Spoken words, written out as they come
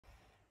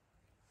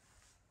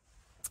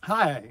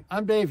Hi,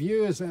 I'm Dave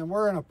Hughes, and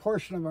we're in a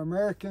portion of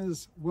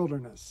America's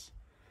wilderness.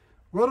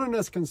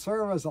 Wilderness can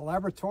serve as a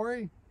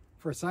laboratory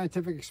for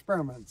scientific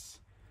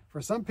experiments.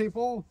 For some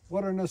people,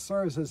 wilderness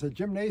serves as a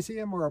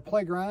gymnasium or a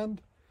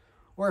playground,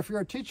 or if you're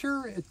a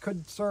teacher, it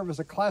could serve as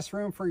a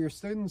classroom for your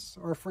students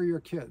or for your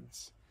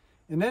kids.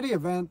 In any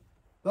event,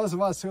 those of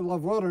us who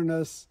love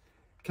wilderness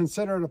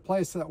consider it a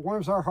place that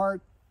warms our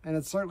heart, and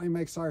it certainly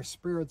makes our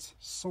spirits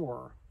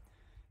soar.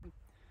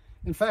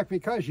 In fact,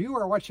 because you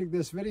are watching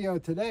this video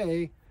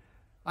today,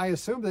 I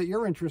assume that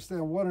you're interested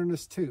in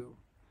wilderness too.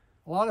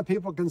 A lot of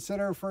people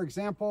consider, for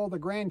example, the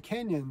Grand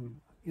Canyon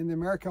in the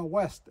American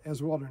West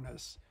as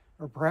wilderness,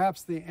 or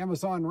perhaps the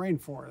Amazon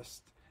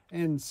rainforest,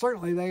 and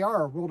certainly they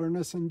are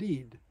wilderness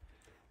indeed.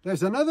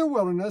 There's another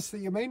wilderness that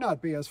you may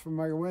not be as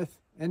familiar with,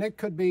 and it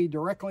could be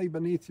directly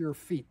beneath your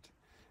feet.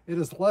 It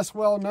is less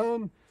well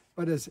known,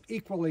 but is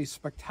equally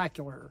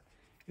spectacular.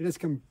 It is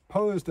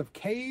composed of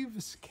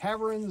caves,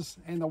 caverns,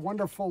 and the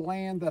wonderful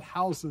land that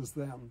houses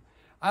them.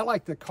 I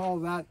like to call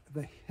that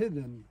the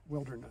hidden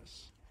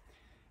wilderness.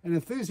 An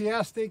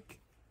enthusiastic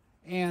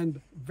and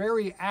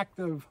very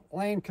active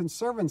land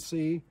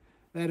conservancy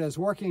that is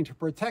working to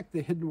protect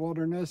the hidden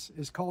wilderness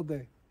is called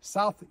the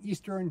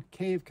Southeastern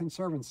Cave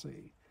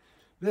Conservancy.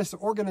 This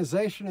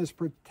organization is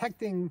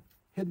protecting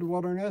hidden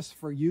wilderness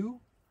for you,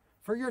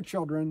 for your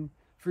children,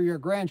 for your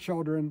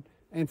grandchildren,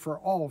 and for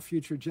all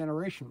future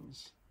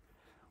generations.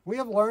 We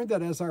have learned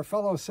that as our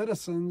fellow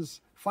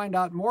citizens find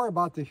out more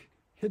about the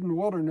hidden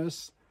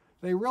wilderness,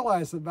 they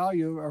realize the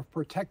value of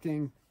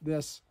protecting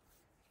this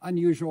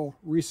unusual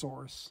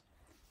resource.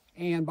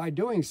 And by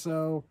doing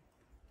so,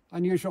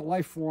 unusual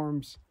life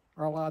forms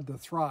are allowed to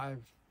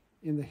thrive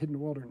in the hidden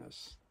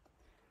wilderness.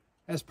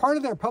 As part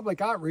of their public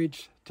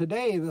outreach,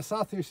 today the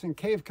Southeastern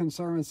Cave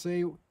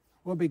Conservancy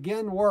will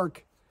begin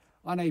work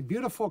on a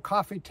beautiful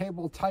coffee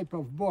table type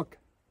of book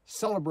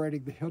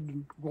celebrating the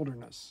hidden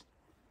wilderness.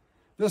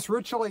 This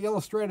richly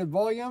illustrated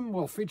volume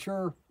will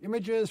feature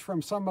images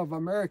from some of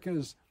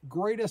America's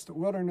greatest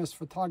wilderness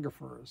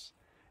photographers.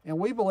 And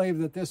we believe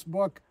that this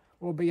book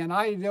will be an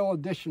ideal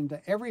addition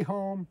to every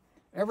home,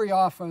 every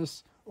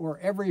office, or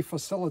every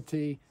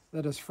facility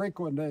that is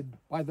frequented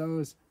by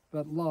those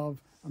that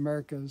love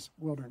America's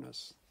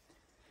wilderness.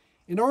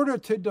 In order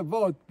to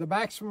devote the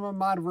maximum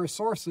amount of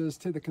resources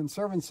to the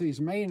Conservancy's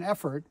main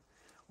effort,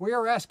 we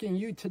are asking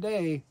you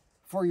today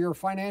for your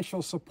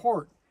financial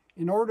support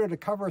in order to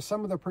cover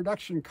some of the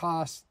production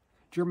costs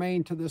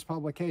germane to this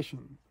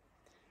publication.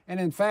 And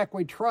in fact,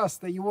 we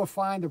trust that you will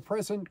find the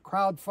present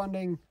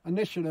crowdfunding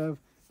initiative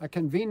a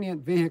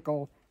convenient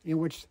vehicle in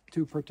which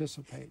to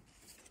participate.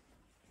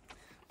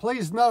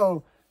 Please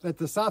know that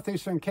the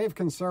Southeastern Cave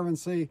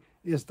Conservancy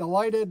is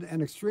delighted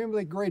and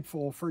extremely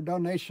grateful for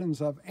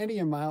donations of any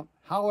amount,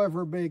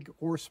 however big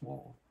or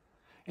small.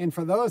 And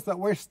for those that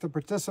wish to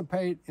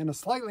participate in a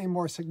slightly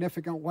more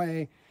significant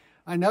way,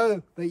 I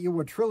know that you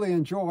will truly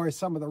enjoy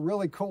some of the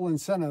really cool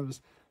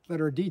incentives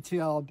that are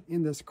detailed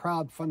in this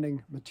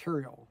crowdfunding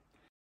material.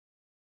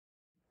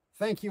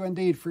 Thank you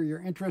indeed for your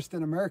interest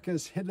in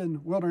America's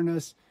hidden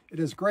wilderness. It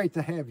is great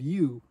to have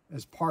you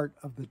as part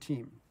of the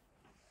team.